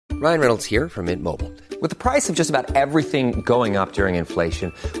Ryan Reynolds here from Mint Mobile. With the price of just about everything going up during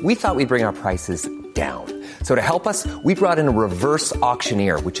inflation, we thought we'd bring our prices down. So to help us, we brought in a reverse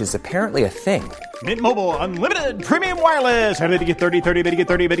auctioneer, which is apparently a thing. Mint Mobile Unlimited Premium Wireless. How to get 30, 30, bit to get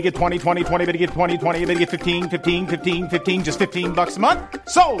 30, bit to get 20, 20, 20, bit to get 20, 20, bit to get 15, 15, 15, 15, just $15 a month?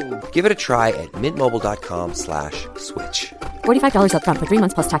 Sold! Give it a try at mintmobile.com/switch. $45 up front for 3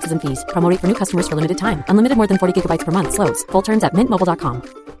 months plus taxes and fees. Promo rate for new customers for limited time. Unlimited more than 40 gigabytes per month. Slows full terms at mintmobile.com.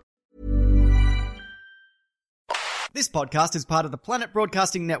 This podcast is part of the Planet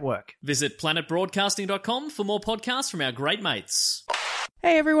Broadcasting Network. Visit planetbroadcasting.com for more podcasts from our great mates.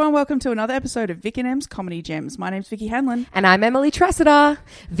 Hey everyone, welcome to another episode of Vic and M's Comedy Gems. My name's Vicky Hanlon. And I'm Emily Tressida.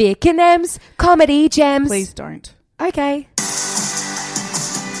 Vic and M's Comedy Gems. Please don't. Okay.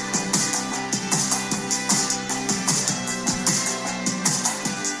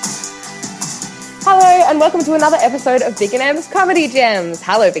 Hello and welcome to another episode of Vic and M's Comedy Gems.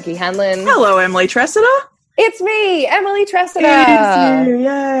 Hello, Vicky Hanlon. Hello, Emily Tressida. It's me, Emily Tressida. It's you,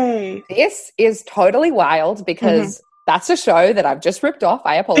 yay. This is totally wild because that's a show that I've just ripped off.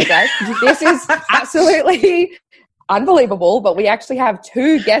 I apologize. This is absolutely unbelievable, but we actually have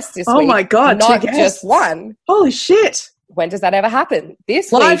two guests this week. Oh my God, not two guests. Just one. Holy shit. When does that ever happen?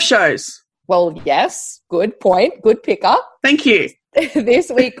 This Live week, shows. Well, yes. Good point. Good picker. Thank you. This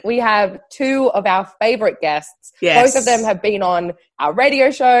week we have two of our favorite guests. Yes. Both of them have been on our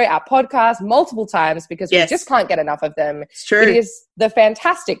radio show, our podcast multiple times because we just can't get enough of them. It's true. It is the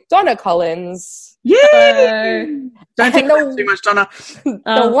fantastic Donna Collins. Yay! Don't think And too much, Donna.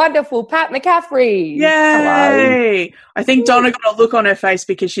 The wonderful Pat McCaffrey. Yay! Hello. I think Donna got a look on her face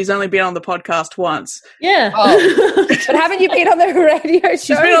because she's only been on the podcast once. Yeah. Oh. But haven't you been on the radio show?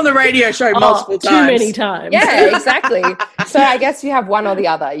 She's been on the radio show multiple times. Too many times. Yeah, exactly. So I guess you have one or the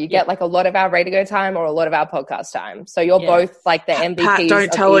other. You get like a lot of our radio time or a a lot of our podcast time. So you're both like the MVPs. Pat,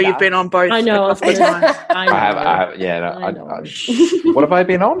 don't tell her you've been on both. I know. I have. Yeah. No, what have I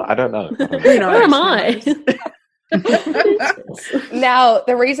been on? I don't know. Where am I? Now,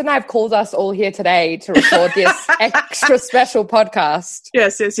 the reason I've called us all here today to record this extra special podcast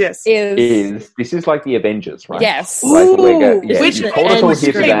Yes. is This is like the Avengers, right? yes. Like, Which you called us all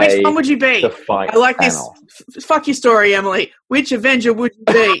here today which one would you be? to fight I like Thanos. this. Fuck your story, Emily. Which Avenger would you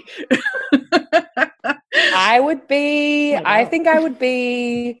be? I think I would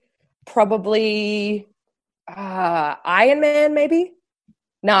be probably Iron Man, maybe?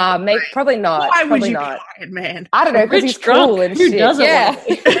 Nah, probably not. Why probably would you not. be Iron Man? I don't know, because he's cool and Who shit. doesn't yeah. want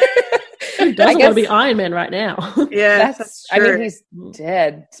Who doesn't want to be Iron Man right now? Yeah, that's I true. mean, he's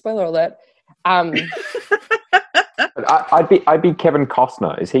dead. Spoiler alert. But I'd be Kevin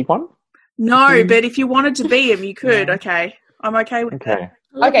Costner. Is he one? No, but if you wanted to be him, you could. Okay. I'm okay with that. Okay.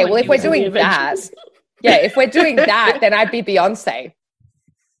 Okay, well, if we're doing that, if we're doing that, then I'd be Beyonce.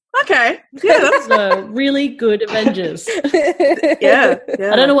 Okay. Yeah, that's The really good Avengers. yeah.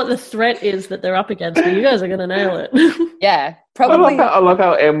 I don't know what the threat is that they're up against, but you guys are going to nail it. Yeah, I probably. love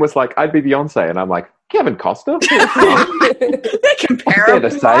how Em was like, I'd be Beyonce, and I'm like, Kevin Costner? They're comparable. They're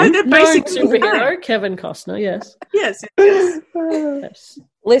the same. They're No basically superhero, Kevin Costner, yes. Yes. Yes.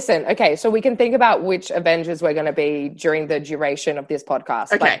 Listen, okay, so we can think about which Avengers we're going to be during the duration of this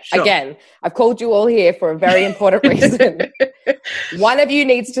podcast. Okay, but sure. again, I've called you all here for a very important reason. One of you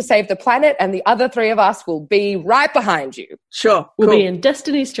needs to save the planet, and the other three of us will be right behind you. Sure. We'll cool. be in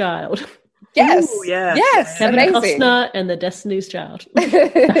Destiny's Child. Yes. Ooh, yeah. Yes. Kevin Amazing. Costner and the Destiny's Child.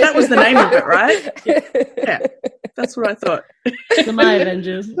 That was the name of it, right? Yeah. That's what I thought. The My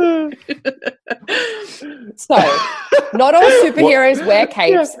Avengers. So, not all superheroes wear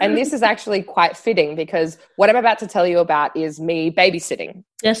capes, and this is actually quite fitting because what I'm about to tell you about is me babysitting.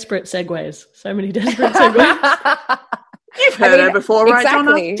 Desperate segues. So many desperate segues. You've heard her before, right,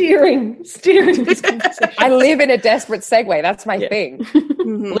 Donna? Exactly. Steering this conversation. I live in a desperate segue. That's my thing.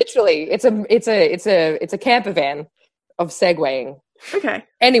 Mhm. Literally, it's a camper van of segueing. Okay.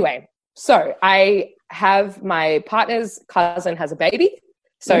 Anyway, so I have my partner's cousin has a baby,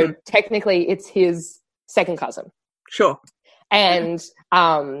 so technically it's his second cousin, Sure. and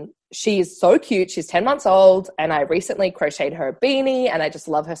she's so cute. She's 10 months old, and I recently crocheted her a beanie, and I just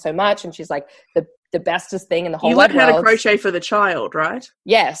love her so much. And she's like the bestest thing in the whole You wide learned how to world. crochet for the child, right?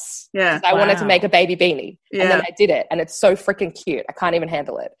 Yes. Yeah. I wanted to Wow. make a baby beanie. Yeah. And then I did it. And it's so freaking cute. I can't even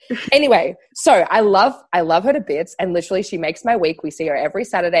handle it. Anyway, so I love her to bits. And literally she makes my week. We see her every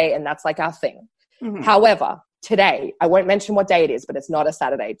Saturday and that's like our thing. Mhm. However, today, I won't mention what day it is, but it's not a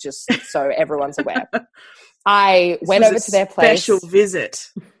Saturday, just so everyone's aware. I went over to their place.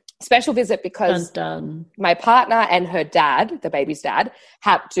 Special visit because Dun. my partner and her dad, the baby's dad,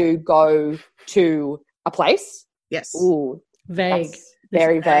 had to go to a place. Yes. Ooh, Vague.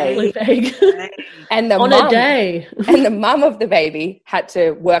 very vague. Really vague. And the On a day. and the mum of the baby had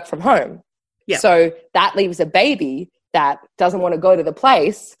to work from home. Yeah. So that leaves a baby that doesn't want to go to the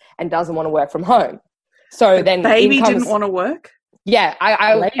place and doesn't want to work from home. So then baby didn't want to work? Yeah,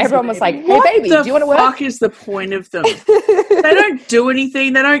 everyone was like, hey, what baby, do you want to work? What the fuck is the point of them? They don't do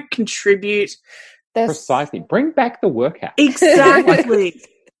anything. They don't contribute. Precisely. Bring back the workout. Exactly.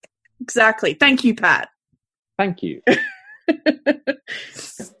 Exactly. Thank you, Pat. Thank you.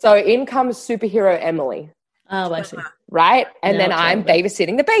 So in comes superhero Emily. Oh, I see. Right? And Now then it's I'm relevant.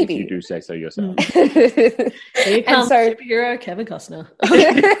 babysitting the baby. You do say so yourself. Here comes so- superhero Kevin Costner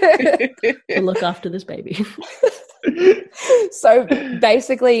to look after this baby. So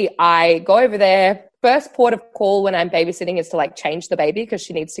basically, I go over there. First port of call when I'm babysitting is to like change the baby because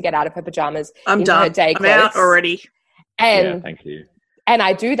she needs to get out of her pajamas. I'm into done. Her day I'm out clothes. already. And Yeah, thank you. And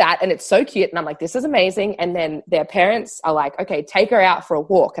I do that, and it's so cute. And I'm like, this is amazing. And then their parents are like, okay, take her out for a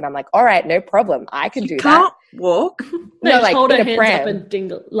walk. And I'm like, all right, no problem. I can do that. Can't walk. No, just like hold in her a hands pram. up and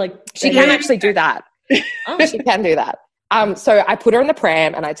dingle. Like, She can actually do that. Oh, She can do that. So I put her in the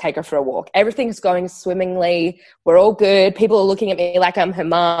pram and I take her for a walk. Everything's going swimmingly. We're all good. People are looking at me like I'm her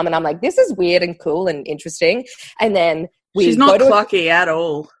mom. And I'm like, this is weird and cool and interesting. And then She's not clucky at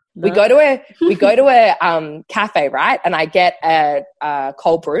all. We go to a cafe, right? And I get a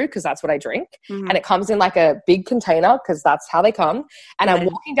cold brew because that's what I drink, and it comes in like a big container because that's how they come. And I'm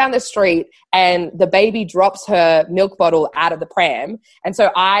walking down the street, and the baby drops her milk bottle out of the pram, and so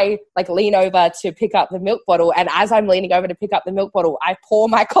I like lean over to pick up the milk bottle. And as I'm leaning over to pick up the milk bottle, I pour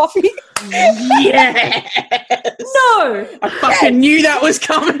my coffee. Yes. No, I fucking knew that was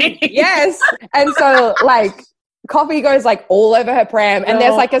coming. Yes, and so like. Coffee goes like all over her pram, and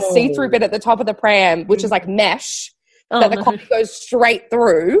there's like a see-through bit at the top of the pram, which is like mesh that the coffee goes straight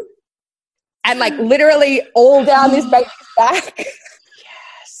through, and like literally all down this baby's back.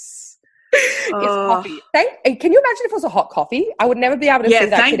 Yes. It's coffee. Can you imagine if it was a hot coffee? I would never be able to see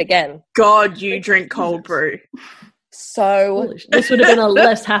that kid again. God, you drink cold brew. So this would have been a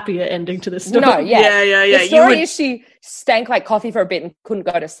less happier ending to this story. No, yeah. Yeah. The story is she stank like coffee for a bit and couldn't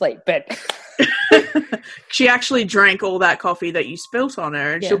go to sleep, but she actually drank all that coffee that you spilt on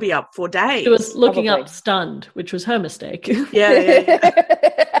her, and she'll be up for days. She was looking Probably. up stunned, which was her mistake. Yeah.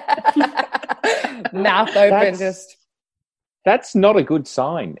 Mouth open, just. That's not a good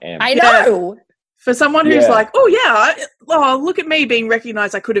sign, Em. I know. For someone who's like, look at me being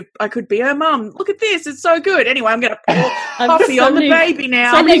recognised. I could be her mum. Look at this, it's so good. Anyway, I'm going to pour coffee on the baby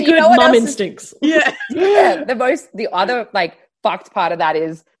now. So many you good know what mum else is- instincts. Yeah. Yeah, the other like fucked part of that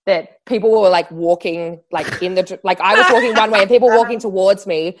is that people were like walking like in the like I was walking one way and people walking towards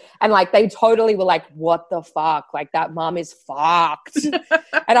me, and like they totally were like, what the fuck, like that mum is fucked. And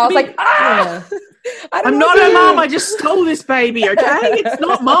I was like, Yeah. I'm not her mum. I just stole this baby. Okay, it's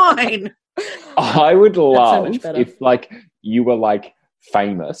not mine. I would love much better. if like you were like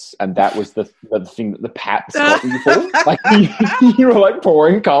famous and that was the thing that the Pats got you for. Like you were like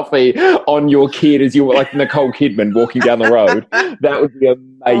pouring coffee on your kid as you were like Nicole Kidman walking down the road. That would be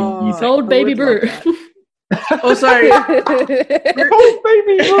amazing. Old baby brew. Also, Oh,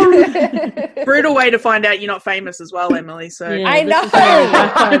 baby. brutal way to find out you're not famous as well, Emily. So Yeah. I this know. is a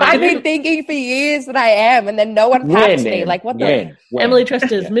backfire. I've been thinking for years that I am, and then no one pats me. Like, what the? When? Emily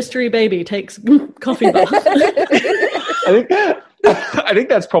Trester's mystery baby takes coffee bath. I think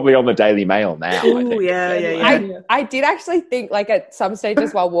that's probably on the Daily Mail now. I Ooh, think. yeah. I did actually think, like, at some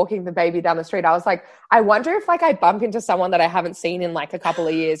stages while walking the baby down the street, I was like, I wonder if, like, I bump into someone that I haven't seen in, like, a couple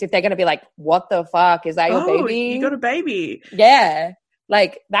of years, if they're going to be like, what the fuck? Is that your baby? You got a baby. Yeah.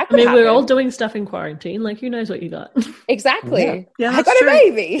 Like, that I could mean, happen. we're all doing stuff in quarantine. Like, who knows what you got? Exactly. Yeah, I that's got true. a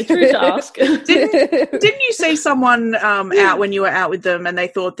baby. True to ask. Didn't you see someone out when you were out with them, and they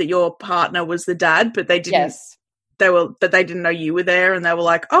thought that your partner was the dad, but they didn't? Yes. But they didn't know you were there, and they were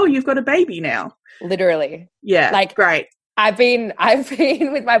like, "Oh, you've got a baby now." Literally. Yeah, Like- great. I've been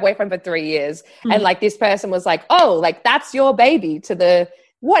with my boyfriend for 3 years, and like this person was like, "Oh, like that's your baby," to the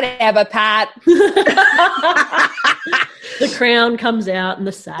whatever, Pat. The crown comes out and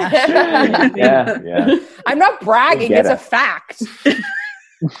the sash. Yeah. I'm not bragging; Get it's a it. fact.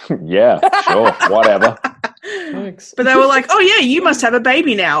 Yeah, sure, whatever. Thanks. But they were like, "Oh yeah, you must have a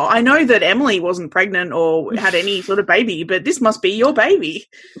baby now. I know that Emily wasn't pregnant or had any sort of baby, but this must be your baby."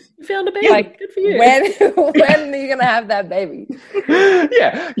 You found a baby. Like, good for you. when are you gonna have that baby?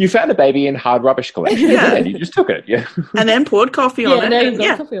 Yeah, you found a baby in hard rubbish collection, Yeah. and you just took it. Yeah, And then poured coffee on Yeah, it. now and you've got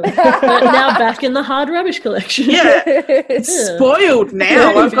yeah. coffee on it. But now back in the hard rubbish collection. Yeah. It's spoiled now.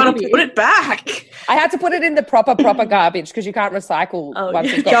 Yeah, I've got to baby. put it back. I had to put it in the proper garbage because you can't recycle once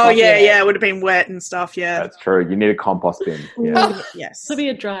it's got coffee in it. It would have been wet and stuff. Yeah, That's true. You need a compost bin. Yeah. yes. To be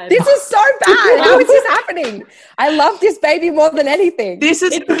a drive. This is so bad. How is this happening? I love this baby more than anything. This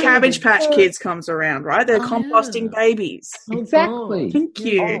is when Cabbage Patch Kids comes around, right? They're composting babies. Exactly. Thank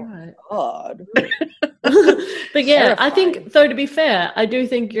you. Oh, God. But yeah, I Terrifying. think, though, to be fair, I do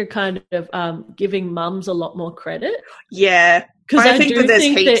think you're kind of giving mums a lot more credit. Yeah. Because I think do that there's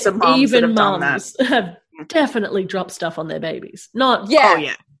think heaps that of mums that even have done that. mums have definitely dropped stuff on their babies. Not, Yeah. Oh,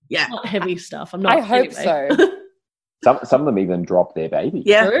 yeah. Yeah. not heavy stuff. I'm not. I hope anyway. so. Some of them even drop their baby.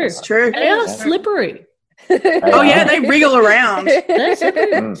 Yeah, True. it's true. They are slippery. Oh, yeah, they wriggle around. They're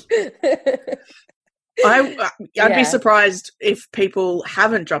slippery. Mm. I'd be surprised if people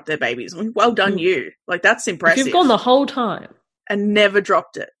haven't dropped their babies. Well done, you. Like, that's If impressive. you've gone the whole time, and never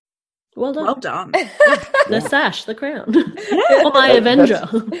dropped it. well done. Well done. The sash, the crown. Or my Avenger.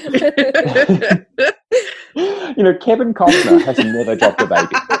 You know, Kevin Costner has never dropped a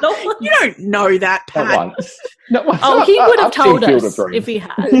baby. You don't know that, Not Pat. once. Not once. Oh, he would have I've seen told Field of us Dreams. if he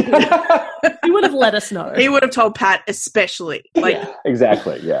had. He would have let us know. He would have told Pat especially. Like,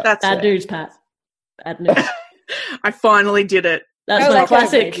 Exactly, yeah. that's Bad it. news, Pat. Bad news. I finally did it. That's I my like that,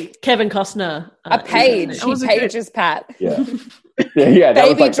 classic baby. Kevin Costner. A page. That was He a good- pages Pat. Yeah. Yeah, that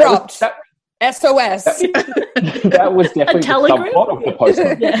was Baby like, dropped. That SOS. that was definitely the telegram? subplot of the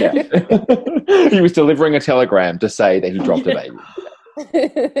postman. Yeah. He was delivering a telegram to say that he dropped a baby.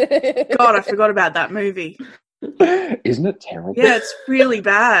 God, I forgot about that movie. Isn't it terrible? Yeah, it's really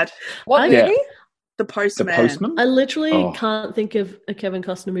bad. What Yeah. movie? The The Postman. postman? I literally Oh. can't think of a Kevin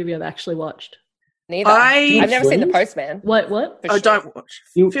Costner movie I've actually watched. Neither. I've I've never seen The Dreams? Postman. What? For Oh, sure. don't watch.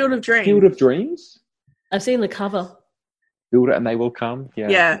 Field- Field of Dreams. Field of Dreams? I've seen the cover. Build it and they will come. Yeah.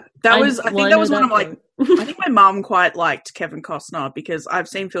 Yeah, that was. I think that was one of my. my. I think my mum quite liked Kevin Costner because I've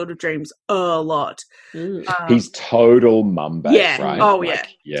seen Field of Dreams a lot. He's total mum bait, Yeah. right? Oh, Like,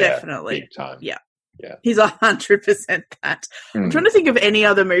 yeah. Definitely. Big time. Yeah. Yeah. He's 100% that. I'm Mm. trying to think of any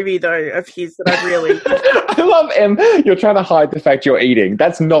other movie though of his that I've really. I love Em. You're trying to hide the fact you're eating.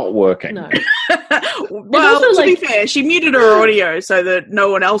 That's not working. No. Well, also, to like- be fair, she muted her audio so that no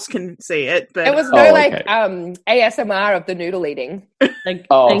one else can see it. But There was no Oh, like okay. ASMR of the noodle eating. Thank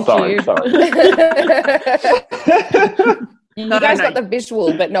sorry, you. sorry. You guys got the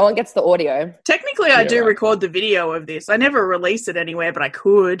visual, but no one gets the audio. technically, I Yeah, do right. record the video of this. I never release it anywhere, but I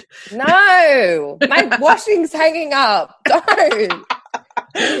could. No, my washing's hanging up. Don't.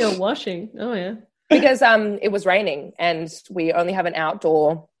 You're washing. Oh yeah. Because it was raining and we only have an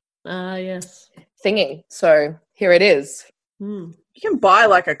outdoor Ah yes. thingy. So here it is. Hmm. You can buy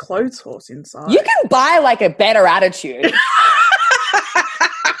like a clothes horse inside. You can buy like a better attitude.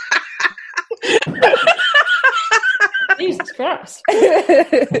 Jesus Christ.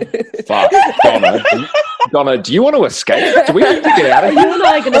 Fuck. Donna, do you want to escape? Do we need to get out of You here? and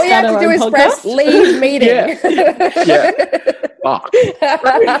I are going to All you start have to our do own is press podcast. leave meeting. Yeah. Fuck.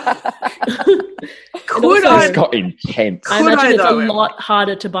 Could This I? got intense. I Could imagine I, it's though, a Em? lot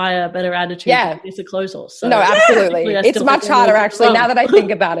harder to buy a better attitude. Yeah. than it's a clothes horse. So. No, absolutely. We are It's still much thinking harder, we're actually, wrong. now that I think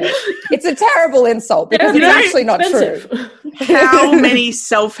about it. It's a terrible insult because Yeah, it's it's actually not expensive. true. How many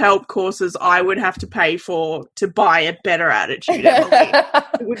self-help courses I would have to pay for to buy a better attitude, Emily?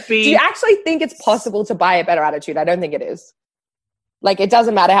 It would be. Do you actually think it's possible to buy a better attitude? I don't think it is. Like, it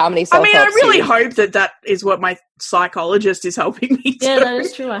doesn't matter how many I self-help mean, I really you- hope that is what my psychologist is helping me Yeah, do. that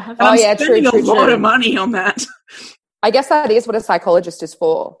is true. I have. Oh, I'm yeah, true, spending true, a lot true. of money on that. I guess that is what a psychologist is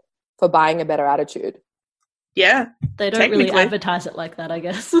for buying a better attitude. Yeah. They don't really technically. advertise it like that, I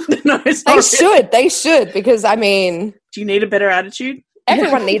guess. No, it's They not. should. They should, because, I mean, Do you need a better attitude?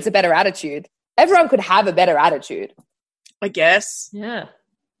 everyone needs a better attitude. Everyone could have a better attitude. I guess. Yeah.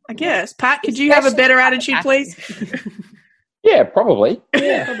 I guess. Pat, could you have a better attitude, please? Yeah, probably.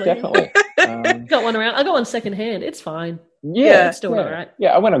 Yeah, Probably. definitely. Got one around. I got one second hand. It's fine. Yeah, it's doing yeah. all right. Yeah,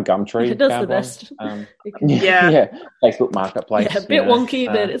 I went on Gumtree. It does found the one. best. Yeah. Yeah. Facebook Marketplace. Yeah, a you bit know, wonky,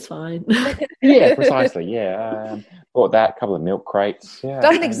 but it's fine. yeah, precisely. Yeah, bought that, couple of milk crates. Yeah,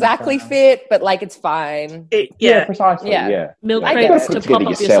 Doesn't and, exactly fit, but, like, it's fine. Yeah, Yeah. precisely. Yeah. Yeah, Milk I get crates it. to Put pop together up your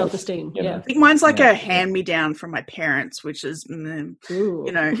yourself, self-esteem. you know. Yeah. I think mine's like a hand-me-down from my parents, which is, Ooh.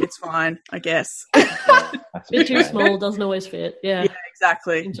 you know, it's fine, I guess. That's Bit too okay. small, doesn't always fit. Yeah. Yeah,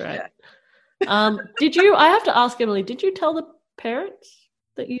 exactly. That's right. Yeah. Did you, I have to ask Emily, did you tell the parents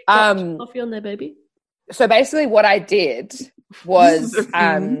that you dropped coffee on their baby? So basically what I did was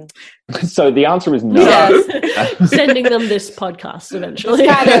So the answer is no. Yeah. Sending them this podcast eventually.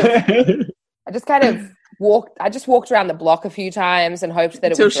 I just kind of walked around the block a few times and hoped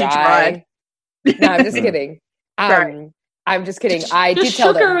that Until it would she dry. dried. No, I'm just kidding. Right. I'm just kidding. I Just did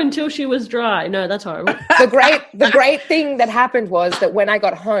tell shook her them. until she was dry. No, that's horrible. The great thing that happened was that when I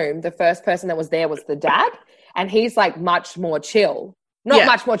got home, the first person that was there was the dad, and he's like much more chill. Not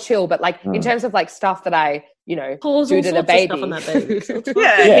much more chill, but like in terms of like stuff that I, Pulls do all to the sorts of baby. stuff on that baby. So it's fine.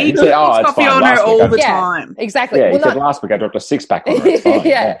 Yeah, he puts coffee on her all the time. Exactly. Yeah, he Well, said last week I dropped a 6-pack on her. It's fine.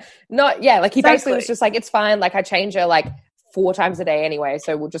 Like he basically Exactly. was just like, it's fine. Like I change her like 4 times a day anyway,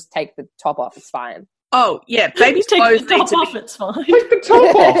 so we'll just take the top off. It's fine. Oh, yeah, baby's Take clothes the need top to off, be... it's fine. Take the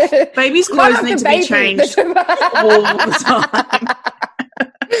top off. Baby's Not clothes of need the to be baby. changed all the time.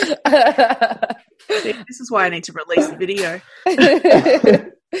 See, this is why I need to release the video.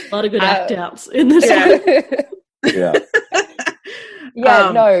 A lot of good act outs in this one. Yeah.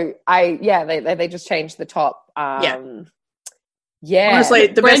 They just changed the top. Yeah. Honestly,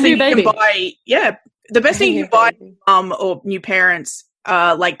 the best Brand thing new you baby. can buy, the best thing you can buy or new parents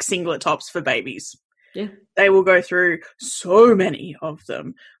like singlet tops for babies. Yeah. They will go through so many of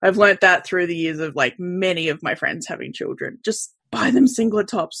them. I've learnt that through the years of like many of my friends having children. Just buy them singlet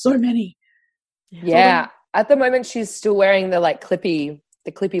tops, so many. Yeah. At the moment she's still wearing the like clippy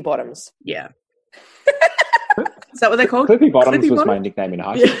bottoms. Yeah. Is that what they're called? Clippy Bottoms Clippy was bottom? my nickname in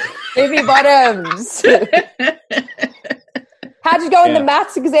high school. Clippy bottoms. How'd you go in the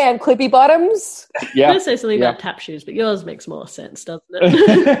maths exam, Clippy bottoms? I'm Yeah. going to say something about tap shoes, but yours makes more sense, doesn't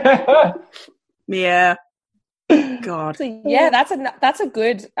it? Yeah. God. So, yeah, that's a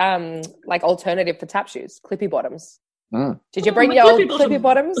good like alternative for tap shoes, Clippy bottoms. Did you bring my your old Clippy Clippy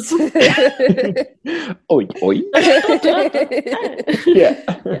bottoms? Oi, oi. Yeah.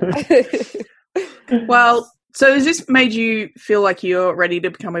 Well, so has this made you feel like you're ready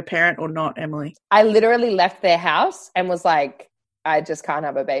to become a parent or not, Emily? I literally left their house and was like, I just can't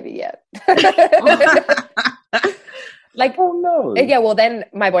have a baby yet. Like, oh no. Yeah, well, then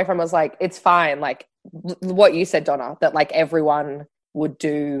my boyfriend was like, it's fine. Like, what you said, Donna, that like everyone would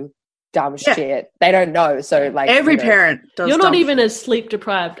do dumb shit. They don't know. So, like, every parent does. You're dumb not even as sleep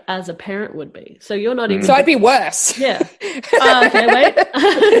deprived as a parent would be. So you're not even. So I'd be worse. Yeah. Okay, wait.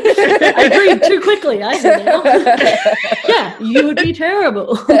 I agreed too quickly. I see now. Yeah, you would be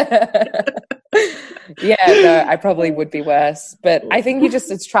terrible. Yeah, no, I probably would be worse. But I think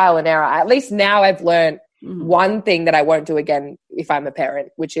it's trial and error. At least now I've learned one thing that I won't do again if I'm a parent,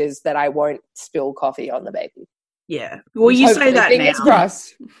 which is that I won't spill coffee on the baby. Yeah. Well, you say that fingers now.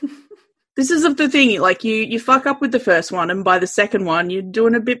 crossed. This is the thing. Like, you fuck up with the first one, and by the second one, you're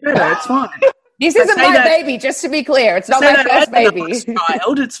doing a bit better. It's fine. This isn't my baby, just to be clear. It's not my first baby.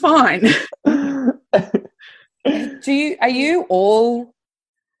 Child, it's fine. Are you all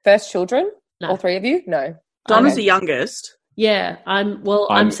first children? No. All 3 of you? No. Donna's the youngest. Yeah,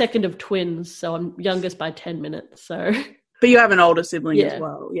 I'm second of twins, so I'm youngest by 10 minutes. So, but you have an older sibling as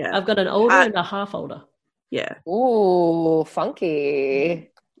well. Yeah, I've got an older and a half older. Yeah. Ooh, funky.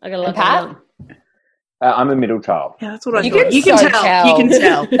 I got a lot Pat? going on. I'm a middle child. Yeah, that's what I You thought. can You can so tell. tell. You can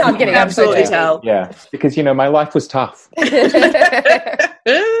tell. No, I'm kidding. Absolutely I'm so tell. Yeah, because my life was tough.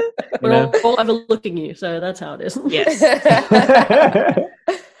 We're all overlooking you, so that's how it is. Yes.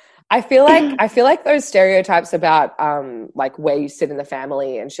 I feel like those stereotypes about like where you sit in the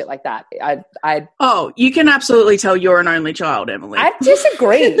family and shit like that. Oh, you can absolutely tell you're an only child, Emily. I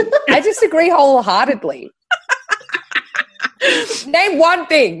disagree. I disagree wholeheartedly. Name one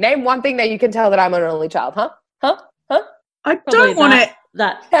thing that you can tell that I'm an only child, huh? I don't want it.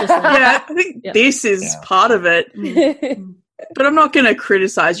 That yeah, I think this is part of it. But I'm not going to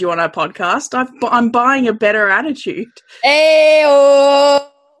criticize you on our podcast. I'm buying a better attitude. Ayo.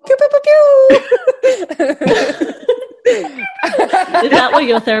 Pew, pew, pew, pew. Is that what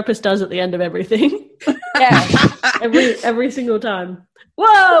your therapist does at the end of everything? Yeah. every single time.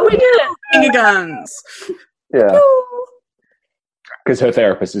 Whoa, we did it! Finger guns. Yeah. Because her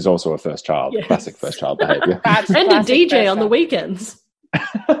therapist is also a first child. Yes. Classic first child behavior. And a DJ on the weekends.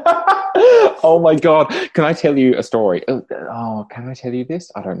 Oh my God. Can I tell you a story? Oh, can I tell you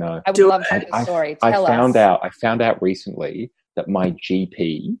this? I don't know. I would love to hear the story. Tell us. I found out recently that my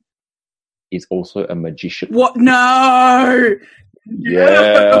GP is also a magician. What? No.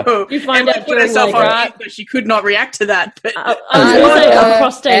 Yeah. No. You find Emily out put during herself like on mute, but she could not react to that. But I was going to say a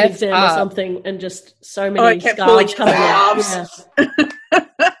prostate exam or something, and just so many it kept pulling scars coming out. scars. Yeah.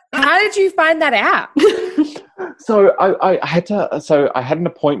 How did you find that out? So I had an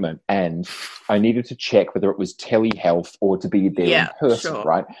appointment and I needed to check whether it was telehealth or to be there in person,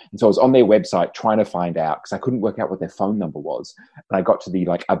 right? And so I was on their website trying to find out because I couldn't work out what their phone number was. And I got to the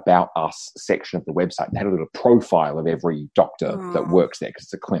About Us section of the website and had a little profile of every doctor that works there because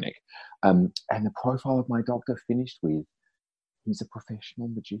it's a clinic. And the profile of my doctor finished with, he's a professional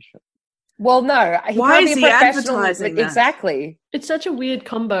magician. Well, no. Why can't is be he a professional- advertising that? Exactly. It's such a weird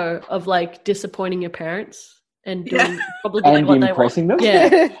combo of like disappointing your parents and Yeah. doing probably And like what they impressing want.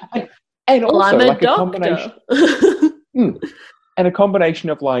 them. Yeah. And Well, also I'm a like a doctor. combination and a combination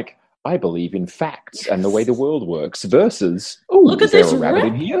of like, I believe in facts and the way the world works versus, Look is at there this a rabbit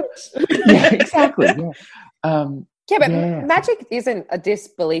in rat. here? Yeah, exactly. Yeah. Yeah, but Yeah. magic isn't a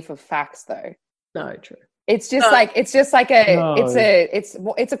disbelief of facts, though. No, true. It's just No. like it's a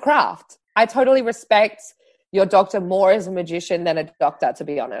No. it's a craft. I totally respect your doctor more as a magician than a doctor, to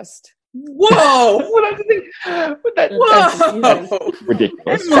be honest. Whoa! What I think, but that, Whoa! that's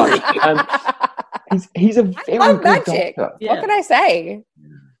ridiculous. Emily. He's a very I love good magic. doctor. Yeah. What can I say?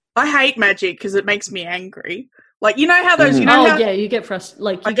 I hate magic because it makes me angry. Like, you know how those, you know Oh how, yeah, you get frustrated.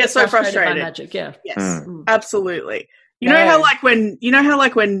 Like I you get so by frustrated. magic. Yeah. yes, Mm. absolutely. You No. know how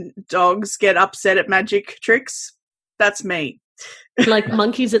like when dogs get upset at magic tricks? That's me. Like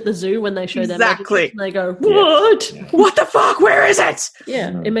monkeys at the zoo when they show their magic Exactly. tricks and they go, "What?" What the fuck? Where is it?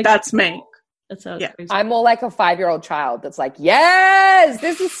 Yeah, it makes That's me. That's how it's Yeah. crazy. I'm more like a 5-year-old child that's like, yes,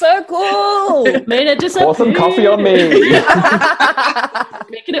 this is so cool. Made it disappear. Pour some coffee on me.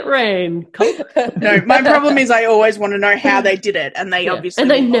 Making it rain. No, my problem is I always want to know how they did it, and they Yeah. obviously and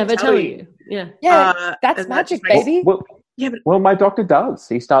they will not okay you. Yeah. Yeah, that's and that magic, just makes- baby. Well, Yeah, but well, my doctor does.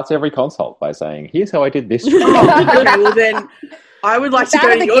 He starts every consult by saying, "Here's how I did this." okay, well then I would like He's to out go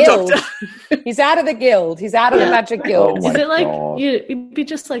of to the your guild. doctor. He's out of the guild. He's out of the magic guild. Oh my Is it like God. it'd be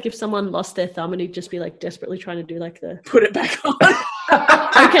just like if someone lost their thumb and he'd just be like desperately trying to do like the Put it back on.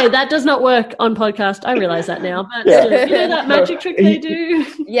 okay, that does not work on podcast. I realize that now, but Yeah. still, you know that magic trick they do.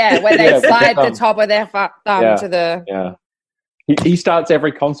 Yeah, where they Yeah, with slide the the thumb. top of their thumb Yeah. to the. Yeah. He starts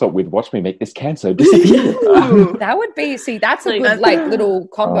every consult with, "Watch me make this cancer disappear." Ooh. That would be. See, that's a Like- good like little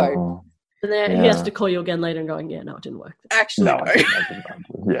combo. Oh, And then he has to call you again later and going, "Yeah, no, it didn't work." Actually, no, no. I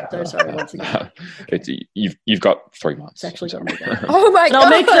didn't. Yeah. So sorry once again. It's, you've got 3 months. It's actually Sorry. done again. Oh my And I'll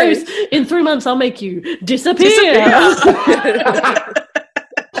make god! those in 3 months. I'll make you disappear.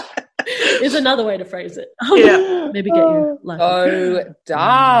 Is another way to phrase it. Yeah. Maybe get you laughing. So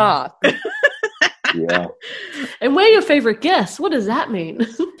dark. Yeah. And we're your favorite guests. What does that mean?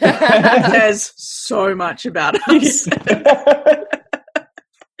 It says so much about us.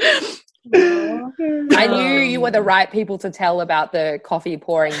 I knew you were the right people to tell about the coffee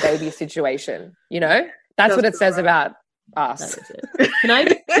pouring baby situation. You know, that's what it says about That us. is it.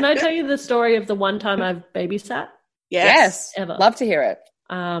 Can I tell you the story of the one time I've babysat? Yes, Ever. love to hear it.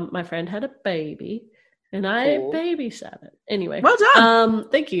 My friend had a baby, and I Cool. babysat it. Anyway, Well done.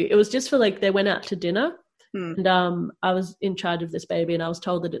 Thank you. It was just for like they went out to dinner, Hmm. and I was in charge of this baby, and I was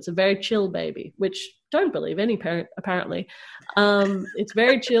told that it's a very chill baby, which don't believe any parent apparently. It's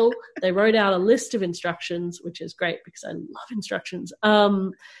very chill. They wrote out a list of instructions, which is great because I love instructions.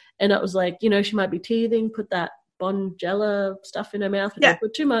 And it was like, you know, she might be teething, put that Bonjela stuff in her mouth, but Yeah. don't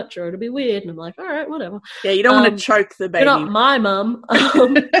put too much or it'll be weird. And I'm like, all right, whatever. Yeah, you don't want um, to choke the baby. You're not my mum.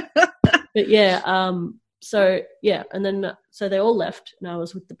 But yeah, so yeah, and then so they all left, and I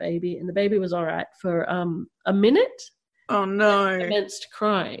was with the baby, and the baby was all right for a minute. Oh no. Commenced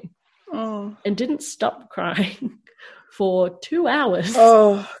crying Oh. and didn't stop crying for 2 hours.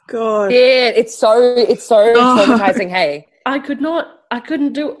 Oh god. Yeah, it's so Oh. traumatizing. Hey, I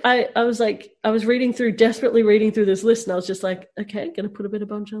was like, I was desperately reading through this list, and I was just like, okay, gonna put a bit of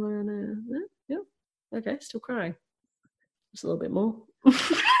Bonjela in it. Yeah, okay, still crying. Just a little bit more.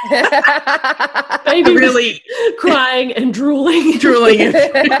 Baby Really was crying and drooling. drooling it.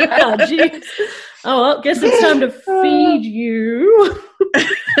 Oh, jeez. Oh, well, guess it's time to feed you.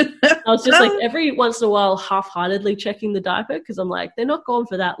 I was just like every once in a while half-heartedly checking the diaper because I'm like, they're not gone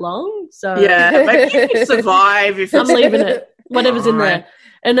for that long. So Yeah, maybe you can survive if I'm it's leaving it. Whatever's in Alright. there.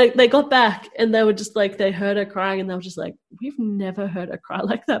 And they got back and they were just like, they heard her crying and they were just like, we've never heard her cry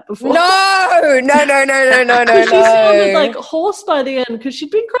like that before. no. She sounded like hoarse by the end because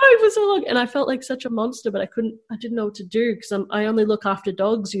she'd been crying for so long, and I felt like such a monster. But I didn't know what to do because I only look after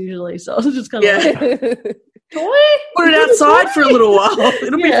dogs usually, so I was just kind of Yeah. like, toy, Put it outside for a little while.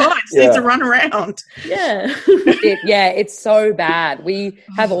 It'll be Yeah. fine. Just needs to run around. yeah. Yeah, it's so bad. We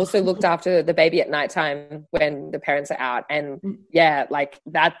have also looked after the baby at nighttime when the parents are out, and yeah, like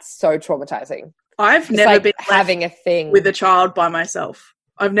that's so traumatizing. I've It's never like been left having a thing with a child by myself.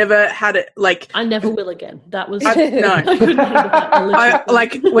 I've never had it like I never will again. That was no. I couldn't handle that. I I literally-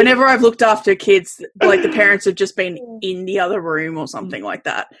 like whenever I've looked after kids, like the parents have just been in the other room or something like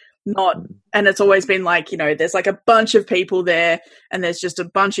that. and it's always been like, you know, there's like a bunch of people there and there's just a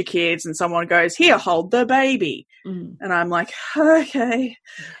bunch of kids and someone goes, here, hold the baby. And I'm like, okay,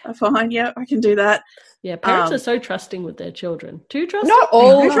 fine. Yeah, I can do that. Yeah, parents are so trusting with their children. Too trusting? Not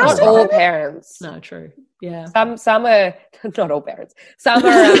all parents. No, true. Yeah. Some are, not all parents. Some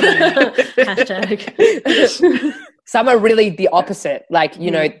are, Hashtag. some are really the opposite. Like, you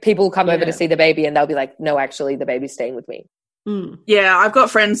know, people come over to see the baby and they'll be like, no, actually, the baby's staying with me. Yeah, I've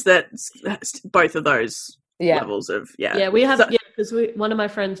got friends that both of those levels of, Yeah, we have, because one of my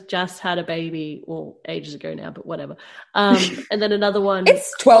friends just had a baby, well, ages ago now, but whatever. And then another one.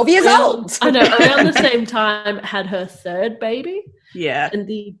 It's 12 years old. I know, around the same time had her third baby. Yeah. And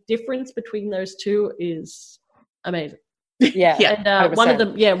the difference between those two is amazing. Yeah. And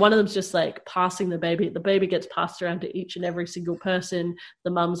one of them's just like passing the baby. The baby gets passed around to each and every single person.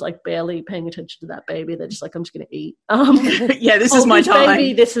 The mum's like barely paying attention to that baby. They're just like, I'm just going to eat. Yeah, this is my time.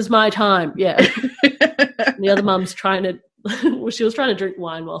 Baby, this is my time. Yeah. And the other mum's trying to, well, she was trying to drink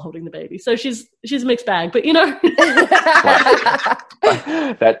wine while holding the baby. So she's a mixed bag, but you know.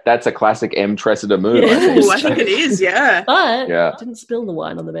 That's a classic M. Tressida move. I think it is, yeah. But didn't spill the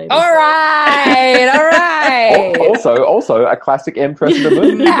wine on the baby. All right. Also a classic M. Tressida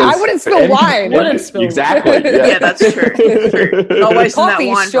move. Yeah, I wouldn't spill wine. Exactly. Yeah, that's true. Not wasting Coffee,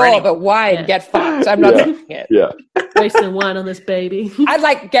 that wine sure, but wine, get fucked. I'm not drinking it. Yeah. Wasting wine on this baby. I'd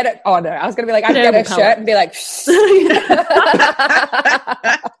like get it. Oh no, I was gonna be like, I'd get a shirt and be like. I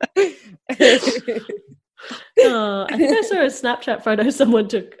think I saw a Snapchat photo someone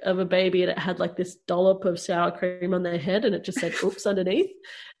took of a baby and it had like this dollop of sour cream on their head and it just said oops underneath,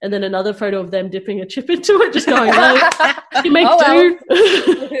 and then another photo of them dipping a chip into it, just going, you make do.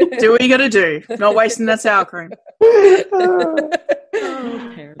 Do what you gotta do, not wasting that sour cream.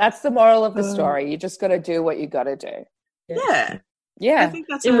 That's the moral of the story. You just gotta do what you gotta do. Yeah. I think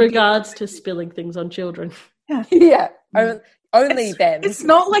that's in regards to spilling things on children. Yeah. Only them. It's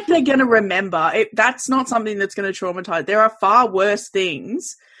not like they're going to remember. That's not something that's going to traumatize. There are far worse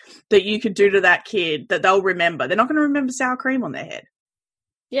things that you could do to that kid that they'll remember. They're not going to remember sour cream on their head.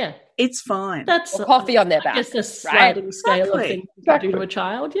 Yeah. It's fine. That's or coffee on their back. I guess the sliding scale of things you do to a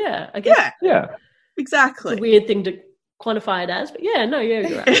child. Yeah. I guess. Yeah. Exactly. It's a weird thing to quantify it as, but you're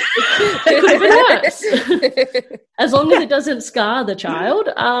right. It could have been worse. As long as it doesn't scar the child,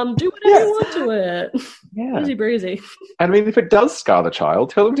 do whatever you want to it. Yeah. Easy breezy. I mean, if it does scar the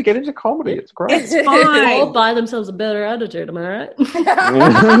child, tell them to get into comedy. It's great. It's fine. Or buy themselves a better attitude, am I right? Or,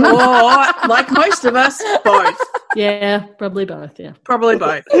 like most of us, both. Yeah, probably both, yeah. Probably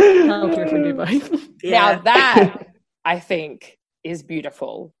both. Healthier if we do both. Now that, I think, is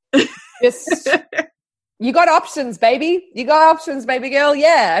beautiful. Just... You got options, baby. You got options, baby girl.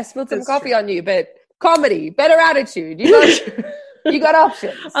 Yeah, I spilled some coffee on you, but comedy, better attitude. You got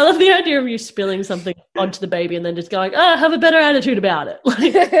options. I love the idea of you spilling something onto the baby and then just going, have a better attitude about it.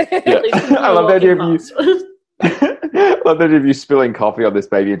 Like, I love the idea of you. I love the idea of you spilling coffee on this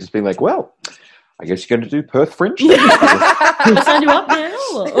baby and just being like, well, I guess you're going to do Perth Fringe. Can I sign you up now?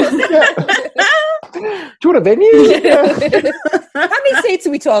 Do you want a venue? How many seats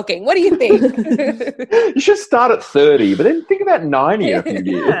are we talking? What do you think? You should start at 30, but then think about 90 in a few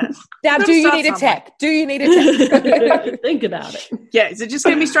years. Now, do you need a tech? Do you need a tech? Think about it. Yeah, is it just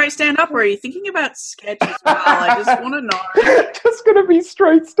going to be straight stand-up, or are you thinking about sketch as well? I just want to know. Just going to be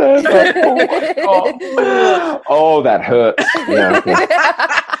straight stand-up. Oh, that hurts. Yeah, okay.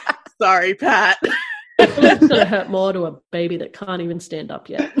 Sorry, Pat. It's going to hurt more to a baby that can't even stand up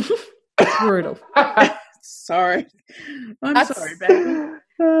yet. Brutal. Sorry. I'm sorry, baby.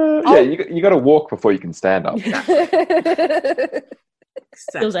 Yeah, you got to walk before you can stand up.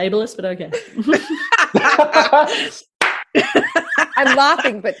 Feels ableist, but okay. I'm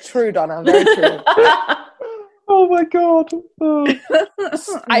laughing, but true, Donna. Very true. Oh my God.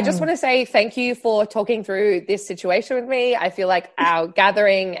 I just want to say thank you for talking through this situation with me. I feel like our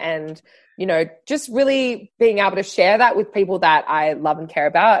gathering and, just really being able to share that with people that I love and care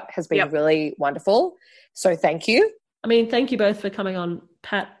about has been really wonderful. So thank you. I mean, thank you both for coming on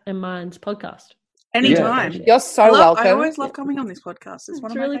Pat and mine's podcast. Anytime. You're so welcome. I always love coming on this podcast. It's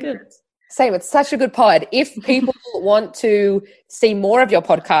one of my really favorites. good. Same. It's such a good pod. If people want to see more of your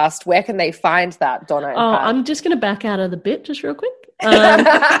podcast, where can they find that, Donna and Pat? I'm just going to back out of the bit just real quick.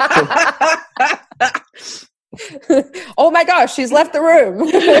 Oh my gosh, she's left the room.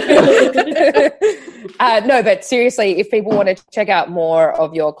 No, but seriously, if people want to check out more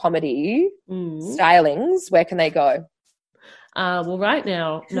of your comedy stylings, where can they go? Well, right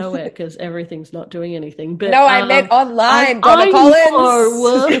now, nowhere because everything's not doing anything. But No, I meant online, Donna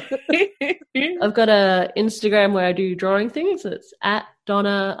Collins. I've got a Instagram where I do drawing things. It's at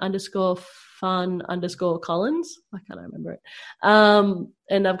Donna_fun_Collins. I can't remember it.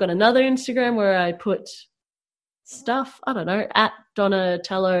 And I've got another Instagram where I put stuff, I don't know, at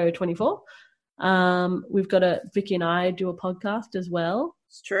Donatello24. We've got Vicky and I do a podcast as well.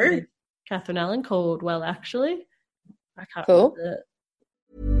 It's true. With Catherine Allen called Well Actually. I can't Cool. remember it.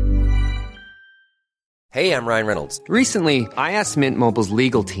 Hey, I'm Ryan Reynolds. Recently, I asked Mint Mobile's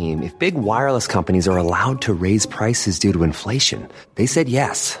legal team if big wireless companies are allowed to raise prices due to inflation. They said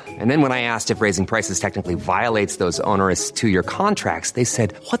yes. And then when I asked if raising prices technically violates those onerous two-year contracts, they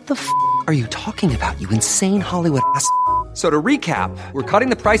said, "What the f*** are you talking about, you insane Hollywood ass?" So to recap, we're cutting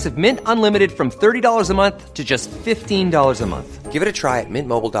the price of Mint Unlimited from $30 a month to just $15 a month. Give it a try at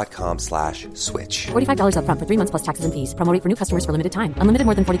mintmobile.com/switch. $45 up front for 3 months plus taxes and fees. Promo rate for new customers for limited time. Unlimited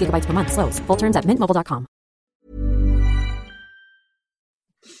more than 40 gigabytes per month. Slows full terms at mintmobile.com.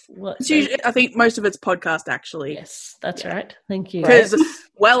 It's usually, I think most of it's podcast, actually. Yes, that's right. Thank you. Because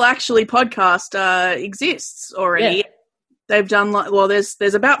Well Actually podcast exists already. Yeah. They've done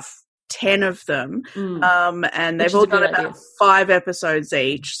there's about 10 of them, and they've all done about 5 episodes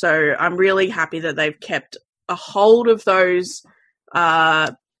each. So I'm really happy that they've kept a hold of those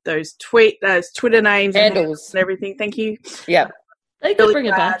Twitter names, handles, and everything. Thank you. Yeah, they could bring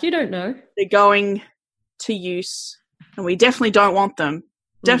it back. You don't know. They're going to use, and we definitely don't want them.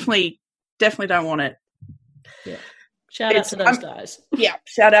 Definitely don't want it. Yeah. Shout out to those guys. Yeah,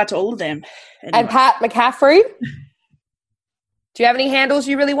 shout out to all of them. Anyway. And Pat McCaffrey. Do you have any handles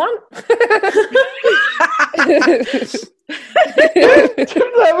you really want? That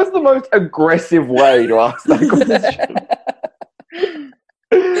was the most aggressive way to ask that question.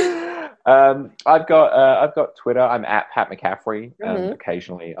 I've got Twitter. I'm at Pat McCaffrey.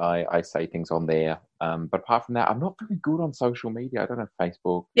 Occasionally, I say things on there. But apart from that, I'm not very good on social media. I don't have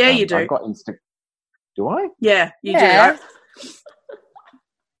Facebook. Yeah, you do. I've got Insta. Do I? Yeah, you do. Right?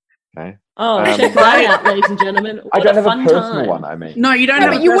 Okay. Oh, check that out, ladies and gentlemen. What I don't have a fun personal time. one. I mean, no, you don't. No,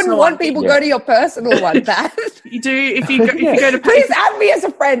 but you wouldn't want people to go to your personal one, Pat. You do if you go to. Please add me as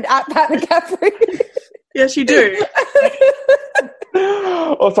a friend at Pat McCaffrey. Yes, you do.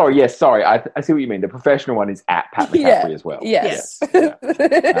 Oh, sorry. Yes, sorry. I see what you mean. The professional one is at Pat McCaffrey as well. Yes. Yeah.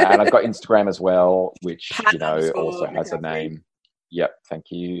 And I've got Instagram as well, which Pat also has a name. Yep.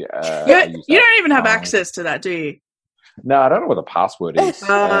 Thank you. You don't even have access to that, do you? No, I don't know what the password is.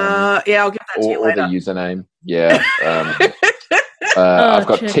 Yeah, I'll get that to you later. Or the username. Yeah. I've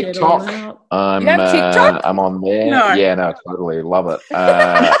got TikTok. You have TikTok? I'm on there. No. Yeah, no, totally love it.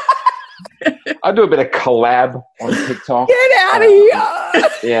 I do a bit of collab on TikTok. Get out of here!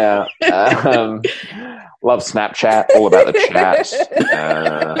 Yeah. Love Snapchat. All about the chat.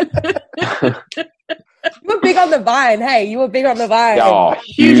 You were big on the Vine. Hey, you were big on the Vine. Oh,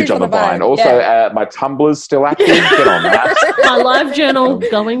 huge on the Vine. Also, my Tumblr's still active. Get on that. My live journal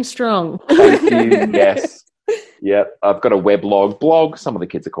going strong. Thank you. Yes. Yep. I've got a weblog. Blog, some of the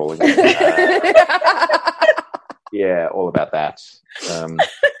kids are calling it. Yeah, all about that.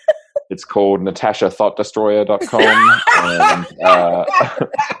 It's called NatashaThoughtDestroyer.com. Oh,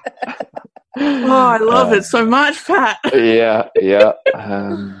 I love it so much, Pat. Yeah.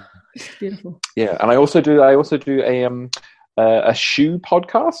 It's beautiful. Yeah, and I also do a shoe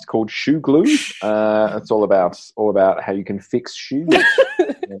podcast called Shoe Glue. It's all about how you can fix shoes.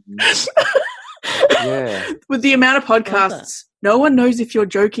 Yeah. With the amount of podcasts, no one knows if you're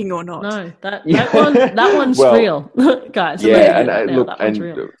joking or not. No, that one's real, guys. Yeah, and look, and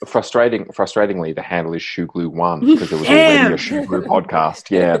real. Frustratingly, the handle is Shoe Glue 1 because it was already a Shoe Glue podcast.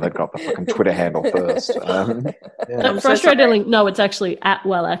 Yeah, they got the fucking Twitter handle first. Frustratingly, no, it's actually at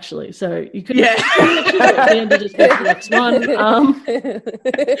Well Actually. So you could at the end of just go to the next one.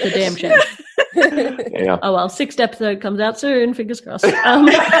 The damn shame. Yeah. Oh well, 6th episode comes out soon. Fingers crossed.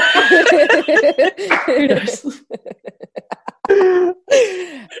 Who knows?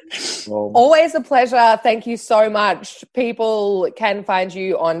 Well, always a pleasure. Thank you so much. People can find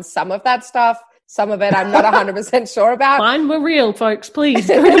you on some of that stuff. Some of it I'm not 100% sure about. Fine, we're real, folks. Please.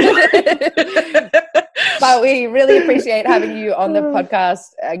 But we really appreciate having you on the podcast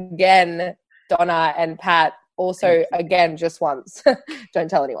again, Donna and Pat. Also, again, just once. Don't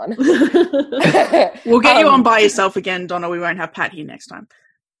tell anyone. We'll get you on by yourself again, Donna. We won't have Pat here next time.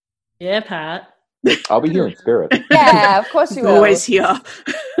 Yeah, Pat. I'll be here in spirit. Yeah, of course you will. Always here.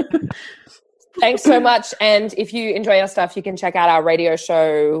 Thanks so much. And if you enjoy our stuff, you can check out our radio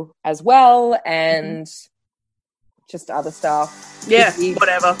show as well and just other stuff. Yeah,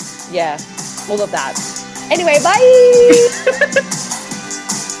 whatever. Yeah, all of that. Anyway, bye.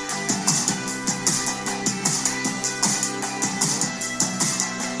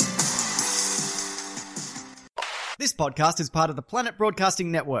 This podcast is part of the Planet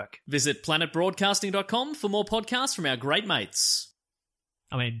Broadcasting Network. Visit planetbroadcasting.com for more podcasts from our great mates.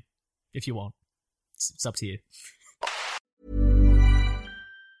 I mean, if you want. It's up to you.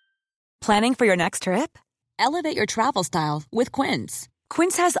 Planning for your next trip? Elevate your travel style with Quince.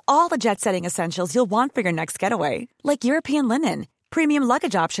 Quince has all the jet-setting essentials you'll want for your next getaway, like European linen, premium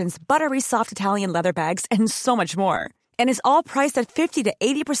luggage options, buttery soft Italian leather bags, and so much more. And is all priced at 50 to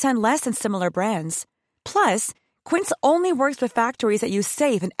 80% less than similar brands. Plus, Quince only works with factories that use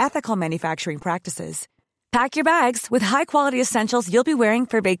safe and ethical manufacturing practices. Pack your bags with high-quality essentials you'll be wearing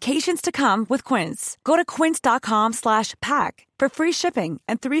for vacations to come with Quince. Go to quince.com/pack for free shipping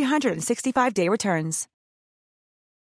and 365-day returns.